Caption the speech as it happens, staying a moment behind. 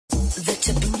The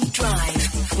Tabooty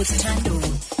Drive with Tando,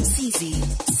 CZ,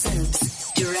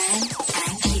 Sims, Duran,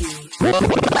 and Q.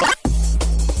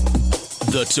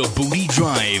 The Tabooty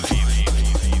Drive.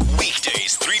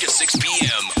 Weekdays 3 to 6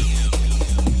 p.m.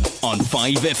 on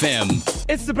 5FM.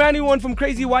 It's the brand new one from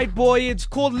Crazy White Boy. It's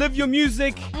called Live Your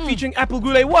Music, featuring Apple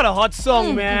Goulet. What a hot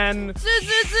song, man.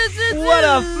 What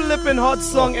a flippin' hot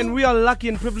song. And we are lucky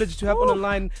and privileged to have on the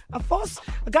line a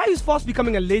guy who's fast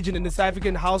becoming a legend in the South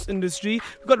African house industry.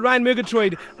 We've got Ryan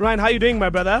Murgatroyd. Ryan, how you doing, my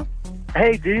brother?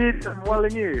 Hey, dude. I'm well,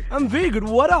 and you? I'm very good.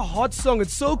 What a hot song.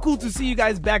 It's so cool to see you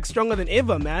guys back stronger than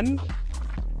ever, man.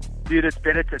 Dude, it's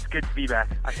good to be back.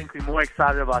 I think we're more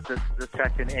excited about this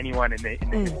track than anyone in the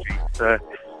history. So,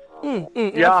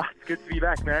 yeah, it's good to be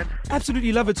back, man.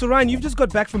 Absolutely love it. So, Ryan, you've just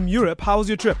got back from Europe. How was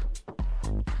your trip?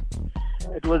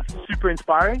 It was super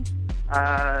inspiring.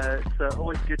 So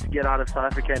always good to get out of South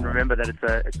Africa and remember that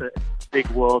it's a big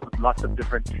world with lots of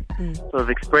different sort of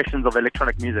expressions of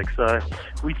electronic music. So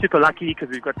we're super lucky because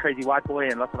we've got Crazy White Boy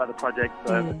and lots of other projects.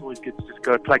 So it's always good to just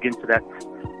go plug into that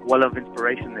well of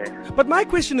inspiration there. But my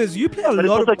question is, you play a but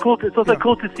lot. It's also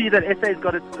cool to see that SA's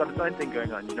got its own thing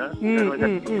going on. You know, you don't always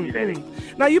have to be intimidating.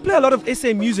 Now you play a lot of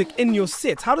SA music in your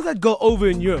sets. How does that go over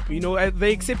in Europe? You know, are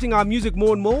they accepting our music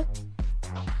more and more?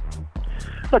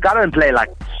 Look, I don't play like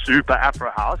super Afro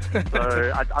house,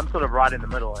 so I'm sort of right in the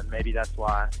middle, and maybe that's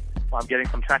why I'm getting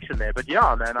some traction there. But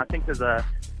yeah, man, I think there's a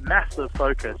massive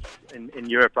focus in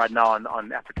Europe right now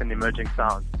on African emerging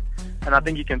sounds. And I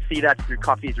think you can see that through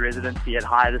Coffee's residency at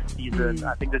High this season.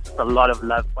 I think there's just a lot of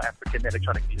love for African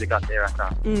electronic music out there right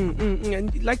now.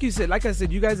 And like I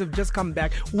said, you guys have just come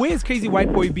back. Where's Crazy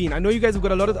White Boy been? I know you guys have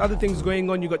got a lot of other things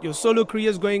going on. You got your solo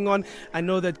careers going on. I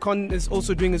know that Con is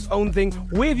also doing his own thing.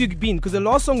 Where have you been? Because the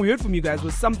last song we heard from you guys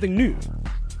was something new.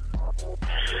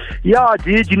 Yeah,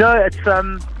 dude, you know, it's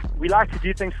we like to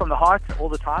do things from the heart all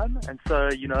the time, and so,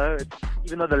 you know,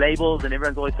 even though the labels and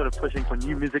everyone's always sort of pushing for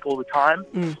new music all the time,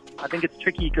 I think it's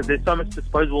tricky because there's so much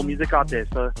disposable music out there.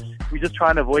 So we just try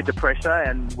and avoid the pressure,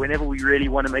 and whenever we really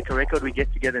want to make a record, we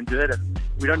get together and do it, and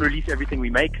we don't release everything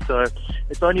we make. So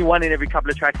it's only one in every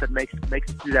couple of tracks that makes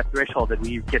it through that threshold that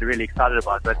we get really excited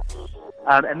about. But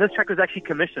and this track was actually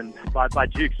commissioned by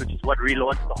Jukes, which is what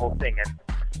relaunched the whole thing. And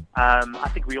I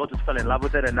think we all just fell in love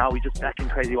with it, and now we're just back in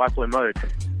Crazy White Boy mode.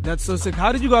 That's so sick.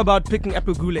 How did you go about picking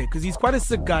Apple Goulet? Because he's quite a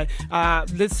sick guy.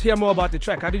 Let's hear more about the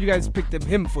track. How did you guys pick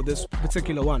him for this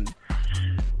particular one?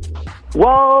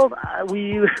 Well,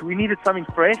 we needed something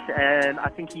fresh, and I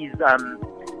think he's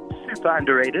super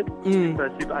underrated.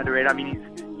 Super underrated. I mean,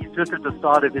 he's just at the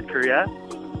start of his career,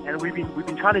 and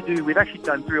we've actually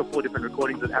done 3 or 4 different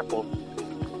recordings with Apple.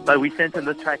 So we sent him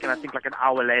this track, and I think like an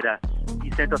hour later,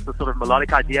 he sent us the sort of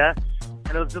melodic idea.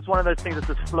 And it was just one of those things that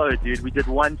just flowed, dude. We did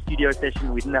one studio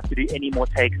session. We didn't have to do any more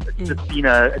takes. It's just been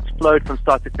it's flowed from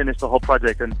start to finish, the whole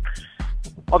project. And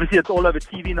obviously it's all over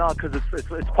TV now because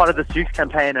it's part of the Jukes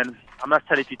campaign. And I must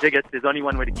tell you, if you dig it, there's only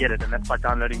one way to get it, and that's by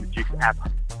downloading the Jukes app.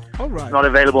 All right. It's not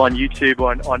available on YouTube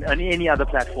or on any other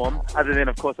platform other than,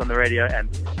 of course, on the radio and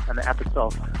the app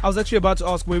itself. I was actually about to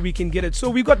ask where we can get it. So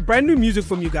we've got brand new music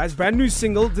from you guys, brand new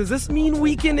single. Does this mean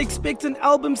we can expect an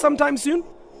album sometime soon?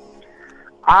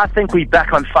 I think we're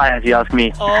back on fire, if you ask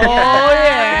me. Oh,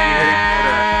 yeah.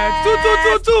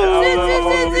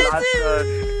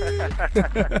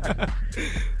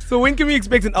 So when can we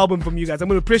expect an album from you guys? I'm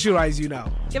going to pressurize you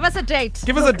now. Give us a date.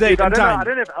 Give us a date and time. I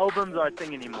don't know if albums are a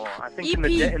thing anymore. I think EP.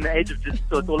 in the age of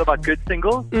digital, it's all about good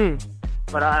singles.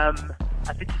 But I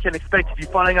think you can expect, if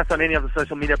you're following us on any of the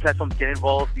social media platforms, get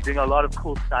involved. We're doing a lot of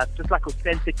cool stuff, just like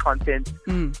authentic content.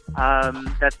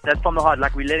 That's from the heart.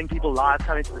 Like, we're letting people live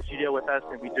come into the studio with us,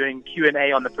 and we're doing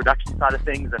Q&A on the production side of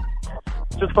things, and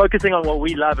just focusing on what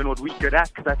we love and what we're good at.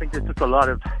 Because I think there's just a lot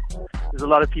of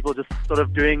people just sort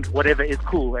of doing whatever is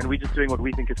cool, and we're just doing what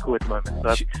we think is cool at the moment.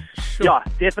 So, yeah,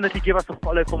 definitely give us a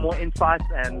follow for more insights,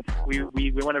 and we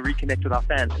want to reconnect with our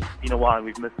fans. It's been a while and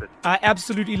we've missed it. I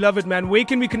absolutely love it, man. Where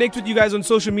can we connect with you guys on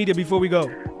social media before we go?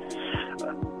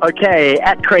 Okay,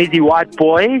 at Crazy White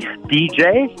Boy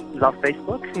DJ is our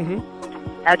Facebook.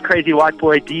 At Crazy White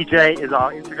Boy DJ is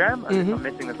our Instagram. I'm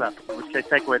messing this up. In which case,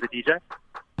 take away the DJ.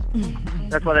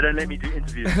 That's why they don't let me do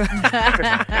interviews.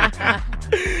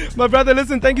 My brother,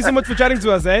 listen, thank you so much for chatting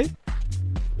to us, eh?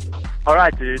 All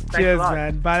right, dude. Thanks Cheers, a lot.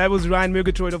 man. But that was Ryan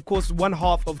Murgatroyd, of course, one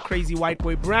half of Crazy White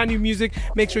Boy. Brand new music.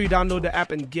 Make sure you download the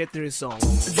app and get their song.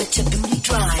 The Tabooty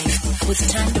Drive with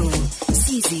Tando,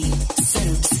 CZ,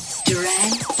 Sims, Duran,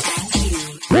 and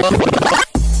Q.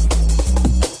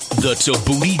 The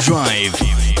Tabooty Drive.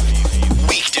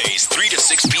 Weekdays 3 to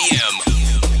 6 p.m.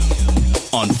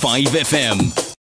 on 5FM.